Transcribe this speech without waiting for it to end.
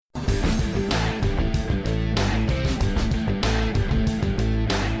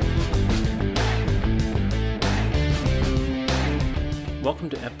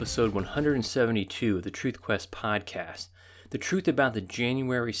welcome to episode 172 of the Truth Quest podcast, the truth about the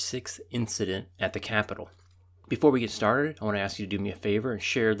January 6th incident at the Capitol. Before we get started, I want to ask you to do me a favor and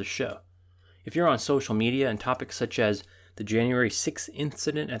share the show. If you're on social media and topics such as the January 6th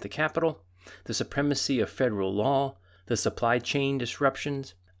incident at the Capitol, the supremacy of federal law, the supply chain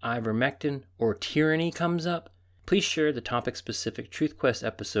disruptions, ivermectin, or tyranny comes up, please share the topic-specific Truth Quest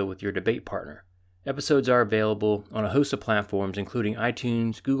episode with your debate partner. Episodes are available on a host of platforms including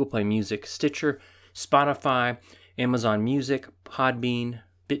iTunes, Google Play Music, Stitcher, Spotify, Amazon Music, Podbean,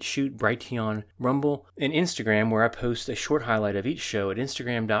 BitChute, Brighteon, Rumble, and Instagram, where I post a short highlight of each show at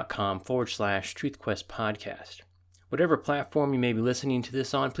instagram.com/truthquestpodcast. Whatever platform you may be listening to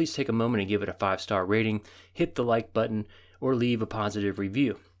this on, please take a moment and give it a 5-star rating, hit the like button, or leave a positive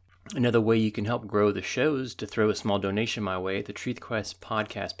review. Another way you can help grow the show is to throw a small donation my way at the Truth Quest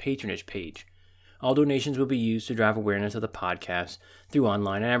podcast patronage page. All donations will be used to drive awareness of the podcast through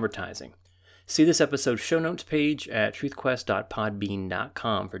online advertising. See this episode's show notes page at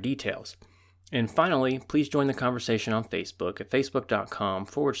truthquest.podbean.com for details. And finally, please join the conversation on Facebook at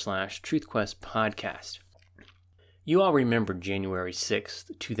facebook.com/truthquestpodcast. You all remember January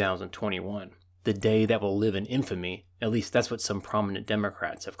 6th, 2021, the day that will live in infamy. At least that's what some prominent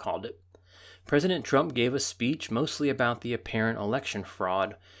Democrats have called it. President Trump gave a speech mostly about the apparent election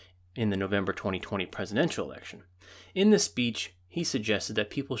fraud in the November 2020 presidential election. In the speech, he suggested that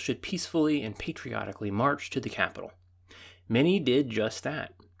people should peacefully and patriotically march to the Capitol. Many did just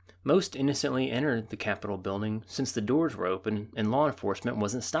that. Most innocently entered the Capitol building since the doors were open and law enforcement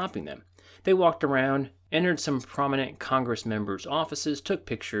wasn't stopping them. They walked around, entered some prominent Congress members' offices, took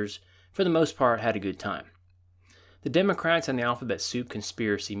pictures, for the most part had a good time. The Democrats and the alphabet soup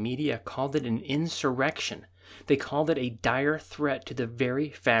conspiracy media called it an insurrection. They called it a dire threat to the very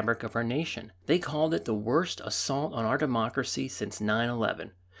fabric of our nation. They called it the worst assault on our democracy since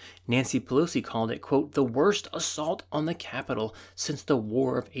 9/11. Nancy Pelosi called it, quote, the worst assault on the Capitol since the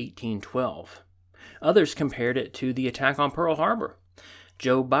War of 1812. Others compared it to the attack on Pearl Harbor.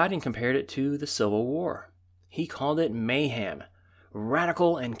 Joe Biden compared it to the Civil War. He called it mayhem,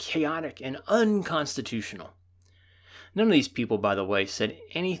 radical and chaotic and unconstitutional. None of these people, by the way, said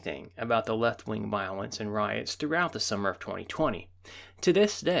anything about the left-wing violence and riots throughout the summer of 2020. To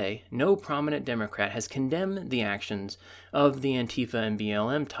this day, no prominent Democrat has condemned the actions of the Antifa and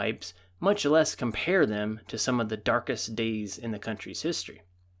BLM types, much less compare them to some of the darkest days in the country's history.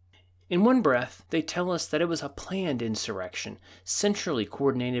 In one breath, they tell us that it was a planned insurrection, centrally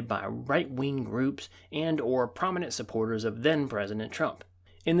coordinated by right-wing groups and or prominent supporters of then-President Trump.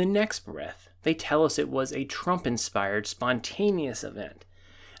 In the next breath, they tell us it was a Trump-inspired, spontaneous event.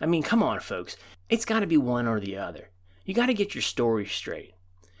 I mean, come on, folks. It's got to be one or the other. You got to get your story straight.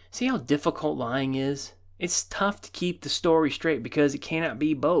 See how difficult lying is? It's tough to keep the story straight because it cannot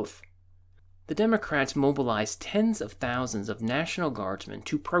be both. The Democrats mobilized tens of thousands of National Guardsmen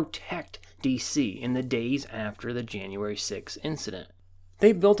to protect D.C. in the days after the January 6th incident.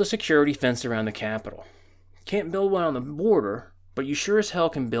 They built a security fence around the Capitol. Can't build one on the border, but you sure as hell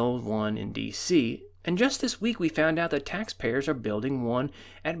can build one in D.C., and just this week we found out that taxpayers are building one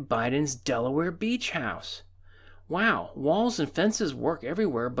at Biden's Delaware Beach house. Wow, walls and fences work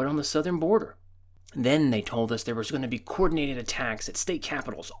everywhere but on the southern border. Then they told us there was going to be coordinated attacks at state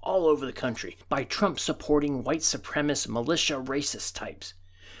capitals all over the country by Trump-supporting white supremacist militia racist types.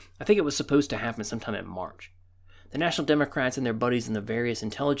 I think it was supposed to happen sometime in March. The National Democrats and their buddies in the various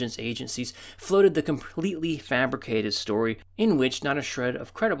intelligence agencies floated the completely fabricated story in which not a shred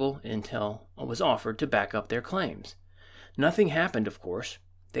of credible intel was offered to back up their claims. Nothing happened, of course.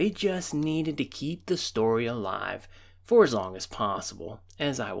 They just needed to keep the story alive for as long as possible,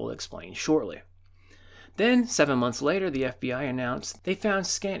 as I will explain shortly. Then, 7 months later, the FBI announced they found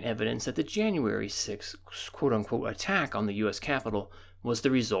scant evidence that the January 6th quote-unquote attack on the U.S. Capitol was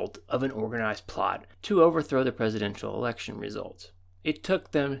the result of an organized plot to overthrow the presidential election results. It took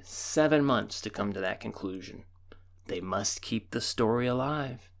them 7 months to come to that conclusion. They must keep the story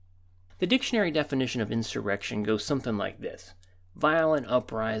alive. The dictionary definition of insurrection goes something like this: violent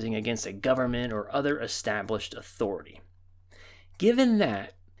uprising against a government or other established authority. Given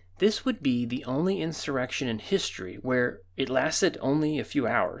that, this would be the only insurrection in history where it lasted only a few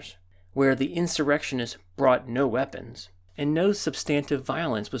hours, where the insurrectionists brought no weapons, and no substantive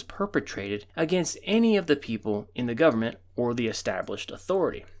violence was perpetrated against any of the people in the government or the established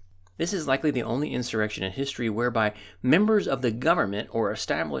authority. This is likely the only insurrection in history whereby members of the government or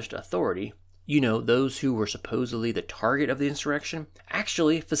established authority, those who were supposedly the target of the insurrection,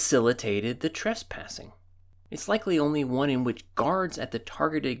 actually facilitated the trespassing. It's likely only one in which guards at the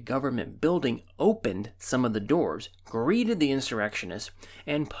targeted government building opened some of the doors, greeted the insurrectionists,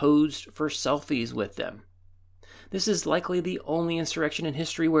 and posed for selfies with them. This is likely the only insurrection in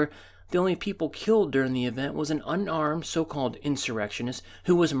history where the only people killed during the event was an unarmed so-called insurrectionist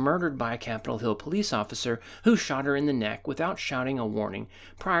who was murdered by a Capitol Hill police officer who shot her in the neck without shouting a warning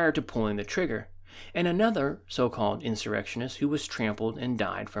prior to pulling the trigger, and another so-called insurrectionist who was trampled and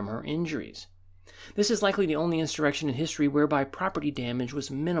died from her injuries. This is likely the only insurrection in history whereby property damage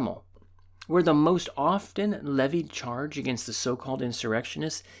was minimal. Where the most often levied charge against the so-called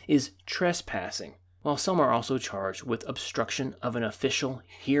insurrectionists is trespassing, while some are also charged with obstruction of an official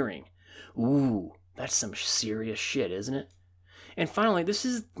hearing. Ooh, that's some serious shit, isn't it? And finally, this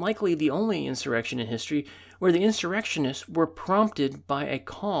is likely the only insurrection in history where the insurrectionists were prompted by a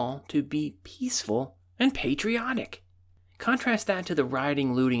call to be peaceful and patriotic. Contrast that to the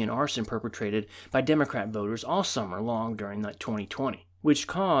rioting, looting, and arson perpetrated by Democrat voters all summer long during 2020, which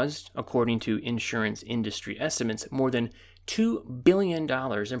caused, according to insurance industry estimates, more than $2 billion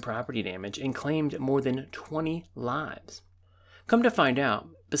in property damage and claimed more than 20 lives. Come to find out,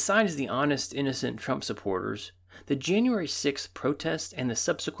 besides the honest, innocent Trump supporters, the January 6th protest and the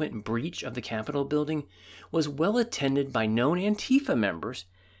subsequent breach of the Capitol building was well attended by known Antifa members,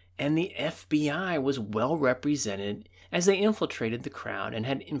 and the FBI was well represented as they infiltrated the crowd and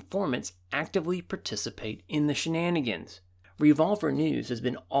had informants actively participate in the shenanigans. Revolver News has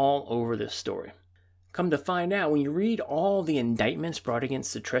been all over this story. Come to find out, when you read all the indictments brought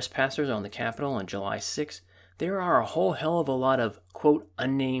against the trespassers on the Capitol on July 6th, there are a whole hell of a lot of, quote,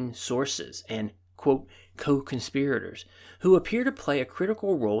 unnamed sources and, quote, co-conspirators who appear to play a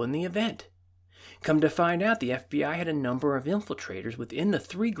critical role in the event. Come to find out, the FBI had a number of infiltrators within the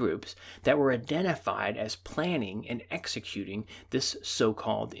three groups that were identified as planning and executing this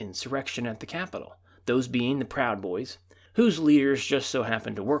so-called insurrection at the Capitol, those being the Proud Boys, whose leaders just so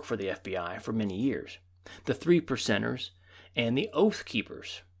happened to work for the FBI for many years, the 3%ers, and the Oath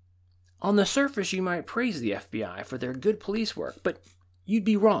Keepers. On the surface, you might praise the FBI for their good police work, but you'd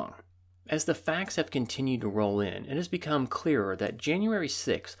be wrong. As the facts have continued to roll in, it has become clearer that January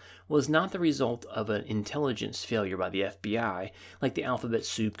 6th was not the result of an intelligence failure by the FBI, like the alphabet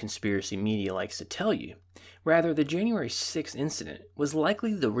soup conspiracy media likes to tell you. Rather, the January 6th incident was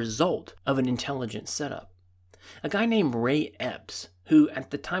likely the result of an intelligence setup. A guy named Ray Epps, who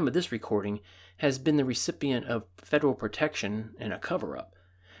at the time of this recording has been the recipient of federal protection and a cover-up,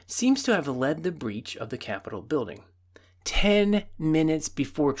 seems to have led the breach of the Capitol building 10 minutes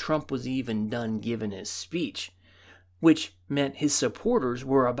before Trump was even done giving his speech, which meant his supporters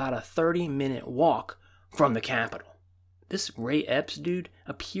were about a 30-minute walk from the Capitol. This Ray Epps dude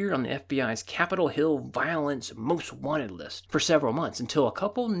appeared on the FBI's Capitol Hill Violence Most Wanted list for several months until a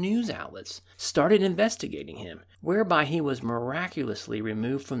couple news outlets started investigating him, whereby he was miraculously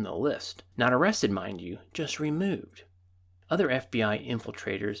removed from the list. Not arrested, mind you, just removed. Other FBI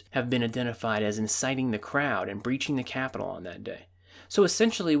infiltrators have been identified as inciting the crowd and breaching the Capitol on that day. So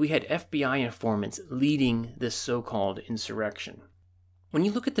essentially, we had FBI informants leading this so-called insurrection. When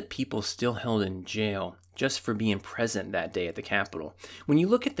you look at the people still held in jail just for being present that day at the Capitol, when you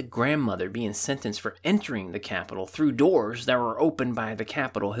look at the grandmother being sentenced for entering the Capitol through doors that were opened by the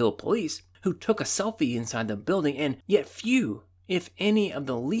Capitol Hill police, who took a selfie inside the building, and yet few, if any, of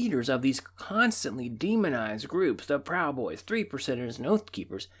the leaders of these constantly demonized groups, the Proud Boys, 3%ers, and Oath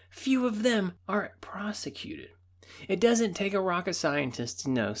Keepers, few of them are prosecuted. It doesn't take a rocket scientist to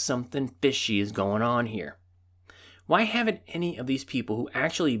know something fishy is going on here. Why haven't any of these people who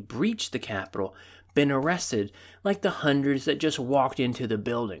actually breached the Capitol been arrested like the hundreds that just walked into the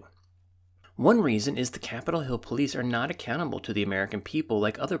building? One reason is the Capitol Hill police are not accountable to the American people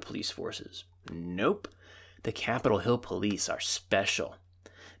like other police forces. Nope. The Capitol Hill police are special.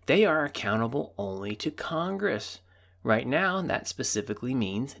 They are accountable only to Congress. Right now, that specifically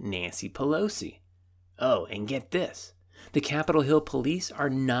means Nancy Pelosi. Oh, and get this. The Capitol Hill police are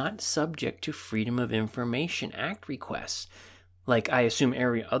not subject to Freedom of Information Act requests, like I assume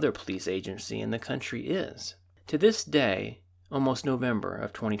every other police agency in the country is. To this day, almost November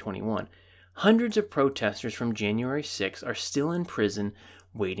of 2021, hundreds of protesters from January 6 are still in prison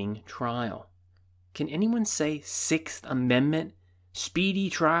waiting trial. Can anyone say Sixth Amendment, speedy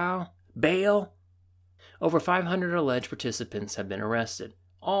trial, bail? Over 500 alleged participants have been arrested.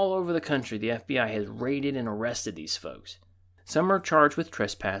 All over the country, the FBI has raided and arrested these folks. Some are charged with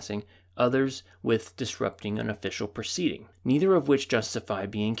trespassing, others with disrupting an official proceeding, neither of which justify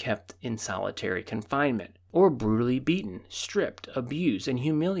being kept in solitary confinement, or brutally beaten, stripped, abused, and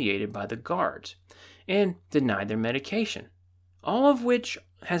humiliated by the guards, and denied their medication, all of which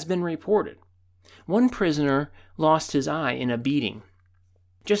has been reported. One prisoner lost his eye in a beating.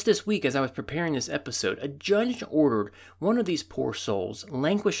 Just this week, as I was preparing this episode, a judge ordered one of these poor souls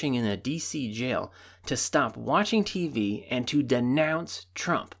languishing in a D.C. jail to stop watching TV and to denounce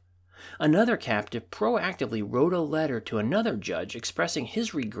Trump. Another captive proactively wrote a letter to another judge expressing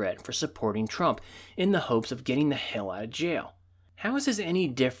his regret for supporting Trump in the hopes of getting the hell out of jail. How is this any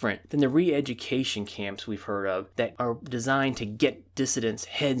different than the re-education camps we've heard of that are designed to get dissidents'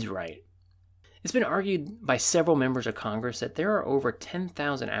 heads right? It's been argued by several members of Congress that there are over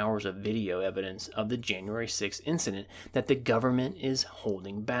 10,000 hours of video evidence of the January 6th incident that the government is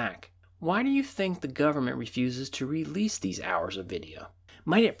holding back. Why do you think the government refuses to release these hours of video?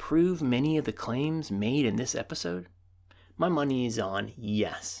 Might it prove many of the claims made in this episode? My money is on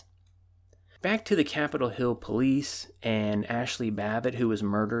yes. Back to the Capitol Hill police and Ashley Babbitt, who was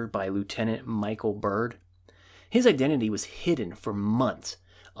murdered by Lieutenant Michael Byrd. His identity was hidden for months,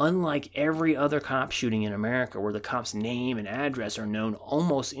 unlike every other cop shooting in America where the cop's name and address are known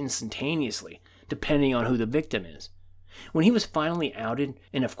almost instantaneously, depending on who the victim is. When he was finally outed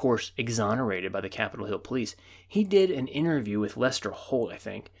and, of course, exonerated by the Capitol Hill police, he did an interview with Lester Holt, I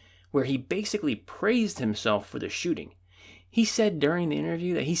think, where he basically praised himself for the shooting. He said during the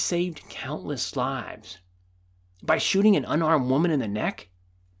interview that he saved countless lives. By shooting an unarmed woman in the neck?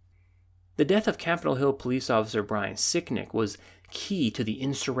 The death of Capitol Hill police officer Brian Sicknick was key to the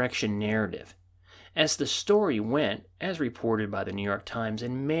insurrection narrative. As the story went, as reported by the New York Times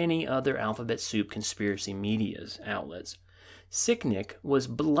and many other alphabet soup conspiracy media's outlets, Sicknick was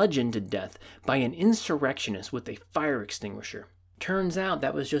bludgeoned to death by an insurrectionist with a fire extinguisher. Turns out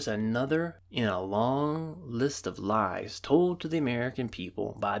that was just another in a long list of lies told to the American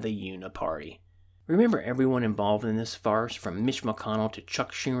people by the Uniparty. Remember everyone involved in this farce, from Mitch McConnell to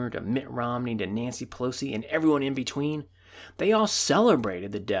Chuck Schumer to Mitt Romney to Nancy Pelosi and everyone in between? They all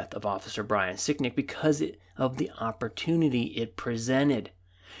celebrated the death of Officer Brian Sicknick because of the opportunity it presented.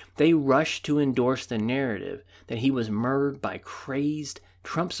 They rushed to endorse the narrative that he was murdered by crazed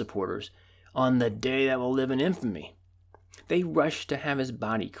Trump supporters on the day that will live in infamy. They rushed to have his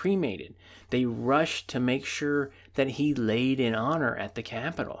body cremated. They rushed to make sure that he laid in honor at the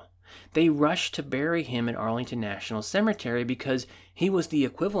Capitol. They rushed to bury him at Arlington National Cemetery because he was the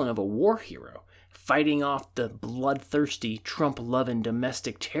equivalent of a war hero, fighting off the bloodthirsty, Trump-loving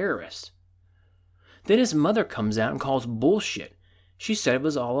domestic terrorists. Then his mother comes out and calls bullshit. She said it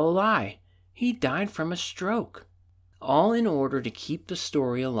was all a lie. He died from a stroke. All in order to keep the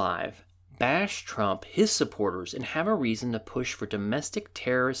story alive, bash Trump, his supporters, and have a reason to push for domestic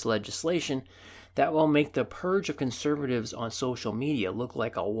terrorist legislation that will make the purge of conservatives on social media look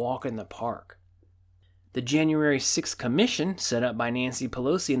like a walk in the park. The January 6th commission, set up by Nancy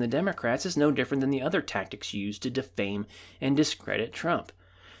Pelosi and the Democrats, is no different than the other tactics used to defame and discredit Trump.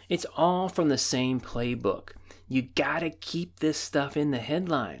 It's all from the same playbook. You gotta keep this stuff in the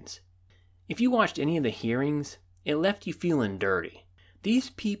headlines. If you watched any of the hearings, it left you feeling dirty.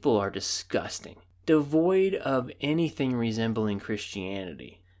 These people are disgusting, devoid of anything resembling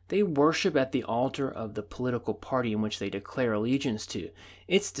Christianity. They worship at the altar of the political party in which they declare allegiance to.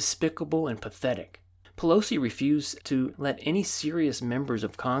 It's despicable and pathetic. Pelosi refused to let any serious members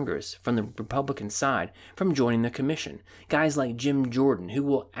of Congress from the Republican side from joining the commission, guys like Jim Jordan, who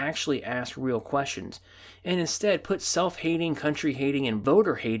will actually ask real questions, and instead put self-hating, country-hating, and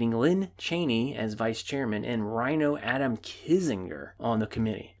voter-hating Lynn Cheney as vice chairman and Rhino Adam Kinzinger on the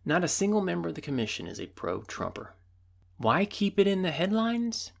committee. Not a single member of the commission is a pro-Trumper. Why keep it in the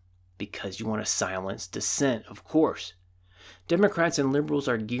headlines? Because you want to silence dissent, of course. Democrats and liberals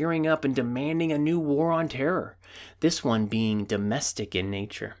are gearing up and demanding a new war on terror, this one being domestic in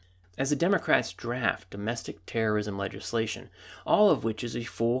nature. As the Democrats draft domestic terrorism legislation, all of which is a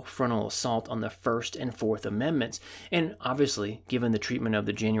full frontal assault on the First and Fourth Amendments, and obviously, given the treatment of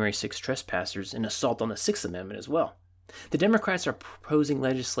the January 6 trespassers, an assault on the Sixth Amendment as well. The Democrats are proposing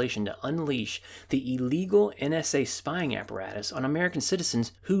legislation to unleash the illegal NSA spying apparatus on American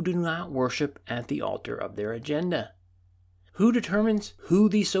citizens who do not worship at the altar of their agenda. Who determines who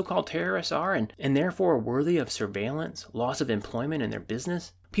these so-called terrorists are and therefore are worthy of surveillance, loss of employment in their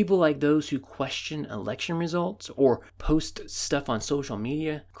business? People like those who question election results or post stuff on social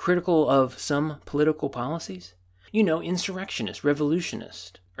media critical of some political policies? You know, insurrectionists,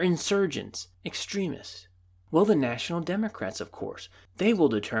 revolutionists, or insurgents, extremists. Well, the National Democrats, of course. They will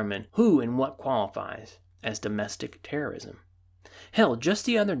determine who and what qualifies as domestic terrorism. Hell, just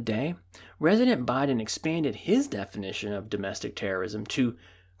the other day, President Biden expanded his definition of domestic terrorism to,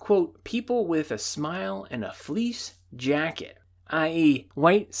 quote, people with a smile and a fleece jacket. i.e.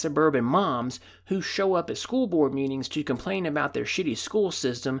 white suburban moms who show up at school board meetings to complain about their shitty school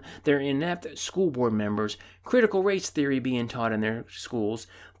system, their inept school board members, critical race theory being taught in their schools,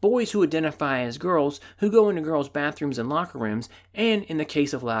 boys who identify as girls who go into girls' bathrooms and locker rooms, and in the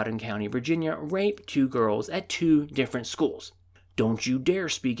case of Loudoun County, Virginia, rape 2 girls at 2 different schools. Don't you dare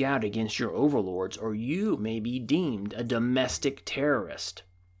speak out against your overlords or you may be deemed a domestic terrorist.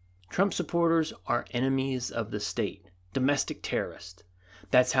 Trump supporters are enemies of the state. Domestic terrorist.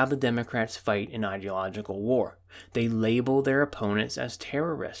 That's how the Democrats fight an ideological war. They label their opponents as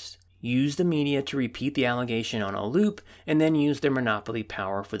terrorists, use the media to repeat the allegation on a loop, and then use their monopoly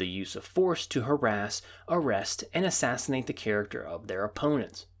power for the use of force to harass, arrest, and assassinate the character of their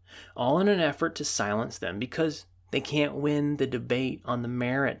opponents, all in an effort to silence them because they can't win the debate on the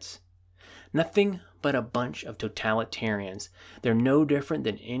merits. Nothing but a bunch of totalitarians. They're no different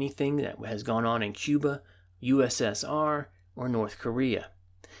than anything that has gone on in Cuba, USSR, or North Korea.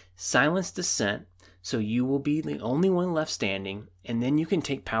 Silence dissent so you will be the only one left standing, and then you can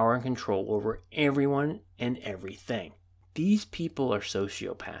take power and control over everyone and everything. These people are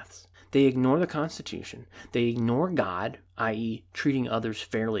sociopaths. They ignore the Constitution. They ignore God, i.e. treating others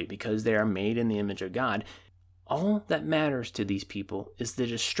fairly because they are made in the image of God. All that matters to these people is the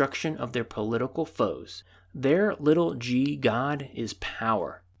destruction of their political foes. Their little g God is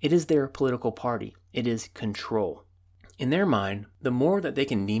power. It is their political party. It is control. In their mind, the more that they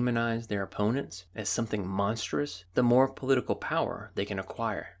can demonize their opponents as something monstrous, the more political power they can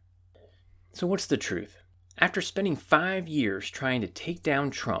acquire. So what's the truth? After spending 5 years trying to take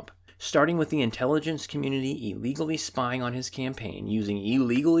down Trump, starting with the intelligence community illegally spying on his campaign using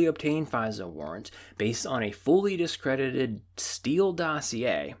illegally obtained FISA warrants based on a fully discredited Steele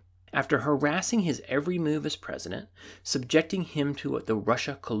dossier, after harassing his every move as president, subjecting him to the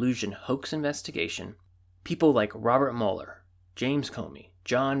Russia collusion hoax investigation, people like Robert Mueller, James Comey,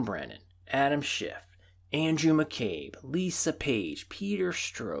 John Brennan, Adam Schiff, Andrew McCabe, Lisa Page, Peter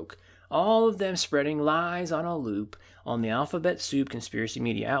Strzok, all of them spreading lies on a loop on the alphabet soup conspiracy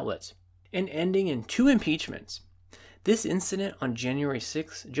media outlets, and ending in 2 impeachments. This incident on January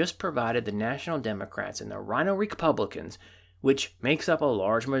 6th just provided the National Democrats and the Rhino Republicans, which makes up a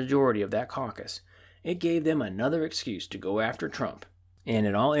large majority of that caucus, it gave them another excuse to go after Trump. And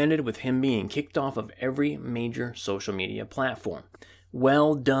it all ended with him being kicked off of every major social media platform.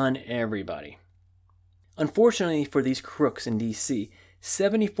 Well done, everybody. Unfortunately for these crooks in D.C.,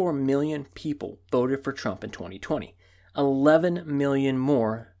 74 million people voted for Trump in 2020, 11 million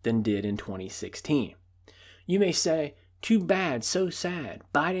more than did in 2016. You may say, too bad, so sad,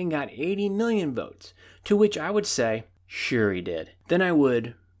 Biden got 80 million votes, to which I would say, sure he did. Then I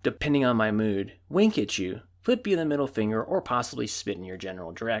would, depending on my mood, wink at you, flip you the middle finger, or possibly spit in your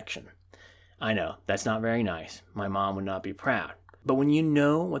general direction. I know, that's not very nice. My mom would not be proud. But when you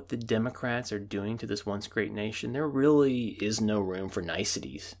know what the Democrats are doing to this once great nation, there really is no room for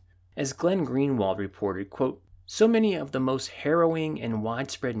niceties. As Glenn Greenwald reported, quote, so many of the most harrowing and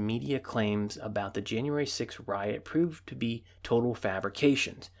widespread media claims about the January 6th riot proved to be total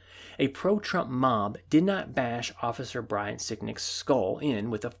fabrications. A pro-Trump mob did not bash Officer Brian Sicknick's skull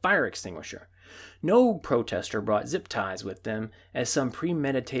in with a fire extinguisher. No protester brought zip ties with them as some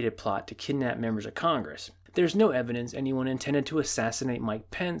premeditated plot to kidnap members of Congress. There's no evidence anyone intended to assassinate Mike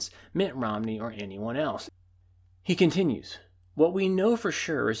Pence, Mitt Romney, or anyone else. He continues, what we know for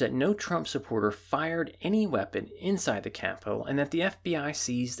sure is that no Trump supporter fired any weapon inside the Capitol and that the FBI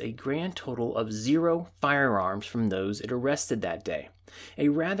seized a grand total of 0 firearms from those it arrested that day. A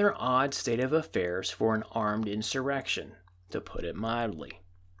rather odd state of affairs for an armed insurrection, to put it mildly.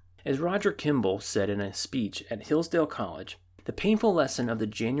 As Roger Kimball said in a speech at Hillsdale College, the painful lesson of the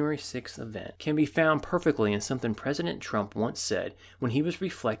January 6th event can be found perfectly in something President Trump once said when he was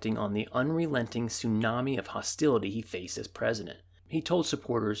reflecting on the unrelenting tsunami of hostility he faced as president. He told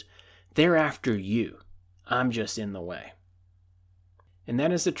supporters, they're after you. I'm just in the way. And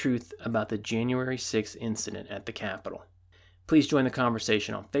that is the truth about the January 6th incident at the Capitol. Please join the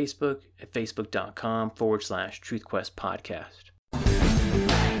conversation on Facebook at facebook.com/TruthQuest Podcast.